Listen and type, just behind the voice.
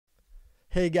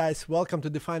Hey guys, welcome to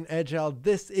Define Agile.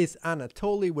 This is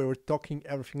Anatoly, where we're talking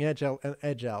everything Agile and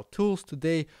Agile tools.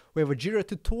 Today we have a JIRA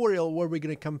tutorial where we're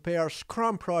going to compare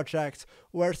Scrum projects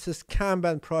versus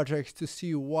Kanban projects to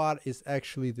see what is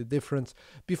actually the difference.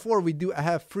 Before we do, I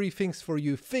have 3 things for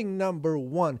you. Thing number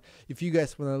 1, if you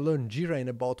guys want to learn JIRA in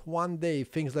about 1 day,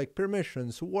 things like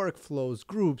permissions, workflows,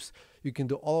 groups, you can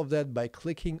do all of that by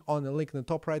clicking on the link in the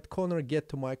top right corner, get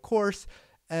to my course,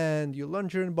 and you'll learn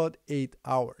JIRA in about 8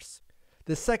 hours.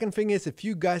 The second thing is, if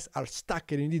you guys are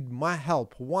stuck and you need my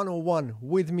help one-on-one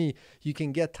with me, you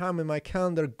can get time in my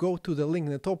calendar. Go to the link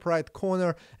in the top right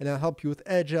corner and I'll help you with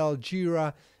Agile,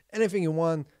 JIRA, anything you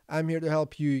want. I'm here to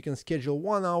help you. You can schedule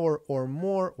 1 hour or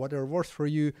more, whatever works for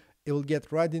you. It will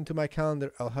get right into my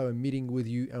calendar. I'll have a meeting with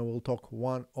you and we'll talk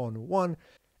one-on-one.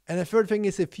 And the third thing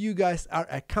is, if you guys are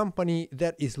a company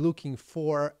that is looking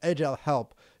for Agile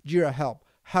help, JIRA help,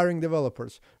 hiring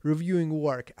developers, reviewing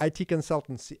work, IT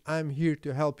consultancy, I'm here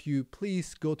to help you.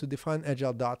 Please go to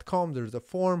defineagile.com. There's a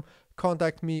form.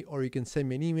 Contact me, or you can send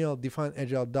me an email,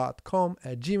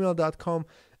 defineagile.com@gmail.com,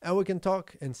 and we can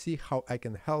talk and see how I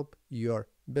can help your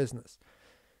business.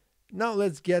 Now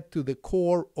let's get to the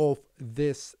core of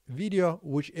this video,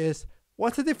 which is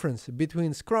what's the difference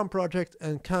between Scrum Project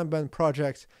and Kanban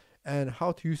projects and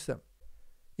how to use them.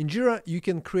 In JIRA, you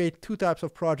can create 2 types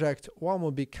of projects. One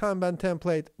will be Kanban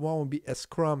template, one will be a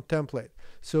Scrum template.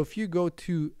 So if you go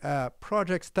to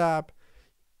Projects tab,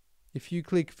 if you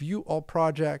click View All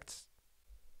Projects,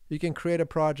 you can create a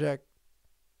project.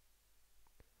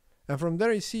 And from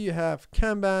there you see you have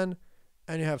Kanban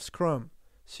and you have Scrum.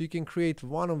 So you can create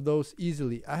one of those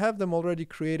easily. I have them already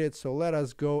created, so let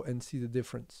us go and see the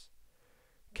difference.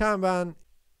 Kanban.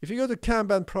 If you go to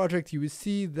Kanban project, you will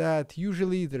see that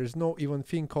usually there is no even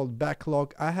thing called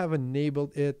backlog. I have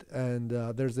enabled it, and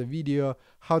there's a video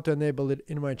how to enable it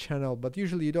in my channel, but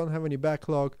usually you don't have any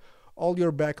backlog. All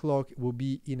your backlog will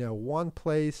be in a one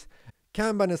place.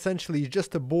 Kanban essentially is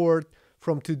just a board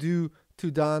from to do to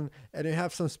done, and you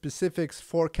have some specifics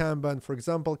for Kanban. For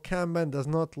example, Kanban does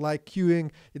not like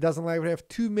queuing. It doesn't like to have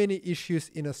too many issues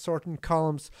in a certain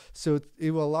columns, so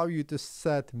it will allow you to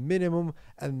set minimum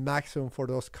and maximum for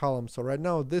those columns. So right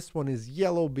now this one is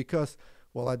yellow because,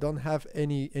 well, I don't have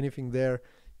anything there.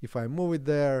 If I move it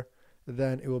there,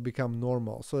 then it will become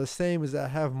normal. So the same as I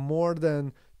have more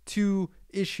than 2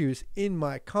 issues in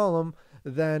my column,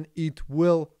 then it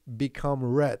will become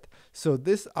red. So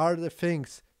these are the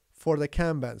things for the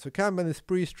Kanban. So Kanban is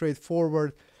pretty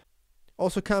straightforward.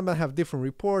 Also, Kanban have different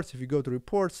reports. If you go to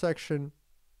report section,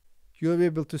 you'll be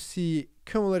able to see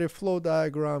cumulative flow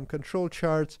diagram, control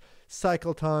charts,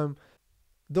 cycle time.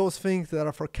 Those things that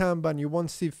are for Kanban, you won't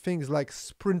see things like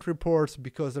sprint reports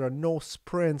because there are no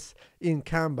sprints in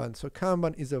Kanban. So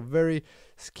Kanban is a very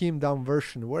schemed down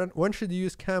version. When should you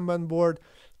use Kanban board?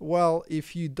 Well,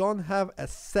 if you don't have a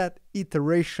set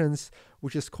iterations,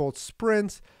 which is called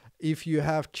sprints, if you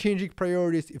have changing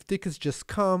priorities, if tickets just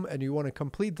come and you want to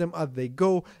complete them as they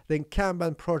go, then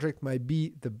Kanban project might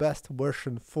be the best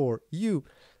version for you.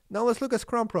 Now let's look at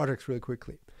Scrum projects really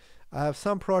quickly. I have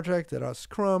some projects that are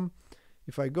Scrum.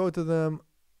 If I go to them,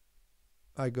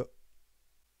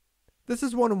 this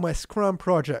is one of my Scrum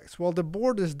projects. Well, the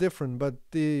board is different, but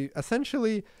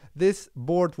essentially this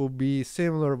board will be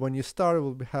similar. When you start, it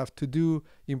will have to do,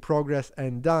 in progress,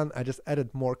 and done. I just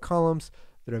added more columns.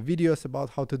 There are videos about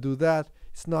how to do that.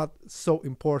 It's not so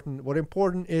important. What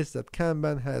important is that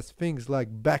Kanban has things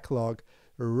like backlog.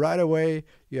 Right away,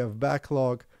 you have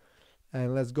backlog.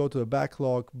 And let's go to the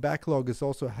backlog. Backlog is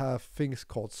also have things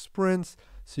called sprints.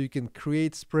 So you can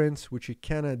create sprints, which you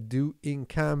cannot do in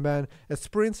Kanban. And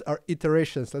sprints are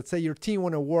iterations. Let's say your team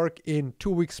want to work in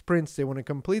 2-week sprints. They want to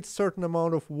complete certain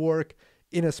amount of work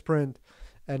in a sprint.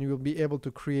 And you will be able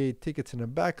to create tickets in a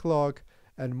backlog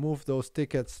and move those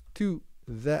tickets to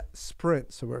that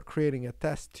sprint. So we're creating a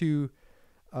test 2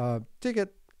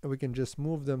 ticket, and we can just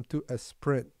move them to a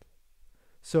sprint.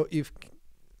 So if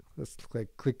let's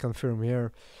click confirm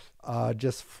here,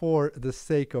 just for the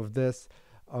sake of this.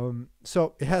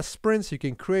 So it has sprints. You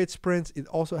can create sprints. It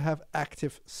also have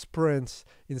active sprints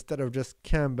instead of just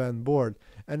Kanban board.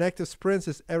 And active sprints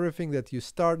is everything that you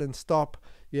start and stop.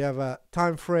 You have a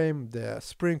time frame. The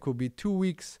sprint could be 2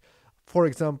 weeks, for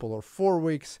example, or 4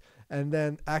 weeks. And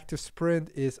then active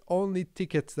sprint is only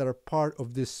tickets that are part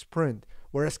of this sprint.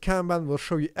 Whereas Kanban will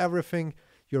show you everything.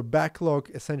 Your backlog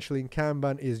essentially in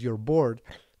Kanban is your board.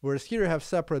 Whereas here you have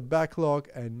separate backlog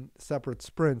and separate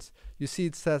sprints. You see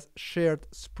it says shared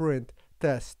sprint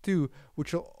test 2,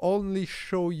 which will only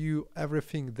show you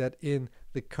everything that in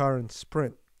the current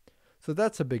sprint. So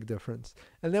that's a big difference.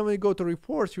 And then when you go to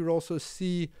reports, you'll also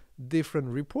see different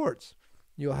reports.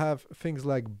 You'll have things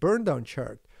like burn down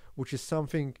chart, which is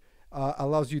something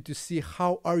allows you to see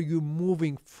how are you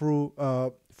moving through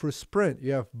sprint.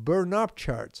 You have burn up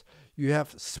charts, you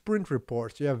have sprint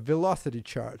reports, you have velocity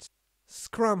charts.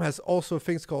 Scrum has also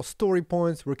things called story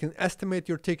points, where you can estimate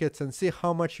your tickets and see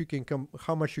how much you can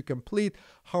how much you complete,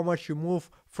 how much you move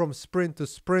from sprint to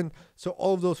sprint. So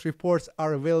all of those reports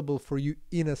are available for you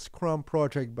in a Scrum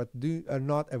project, but are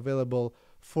not available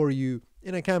for you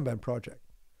in a Kanban project.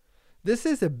 This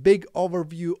is a big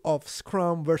overview of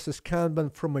Scrum versus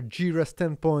Kanban from a JIRA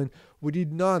standpoint. We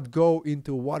did not go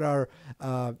into what are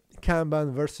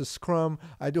Kanban versus Scrum.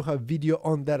 I do have video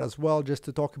on that as well, just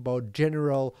to talk about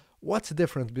general what's the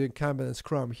difference between Kanban and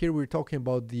Scrum. Here we're talking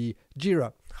about the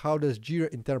JIRA. How does JIRA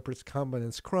interpret Kanban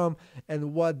and Scrum,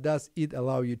 and what does it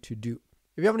allow you to do?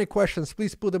 If you have any questions,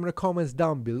 please put them in the comments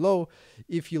down below.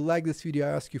 If you like this video, I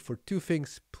ask you for two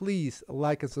things. Please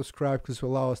like and subscribe, because it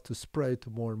will allow us to spread it to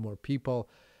more and more people.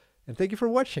 And thank you for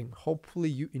watching. Hopefully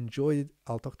you enjoyed it.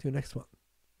 I'll talk to you next one.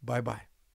 Bye-bye.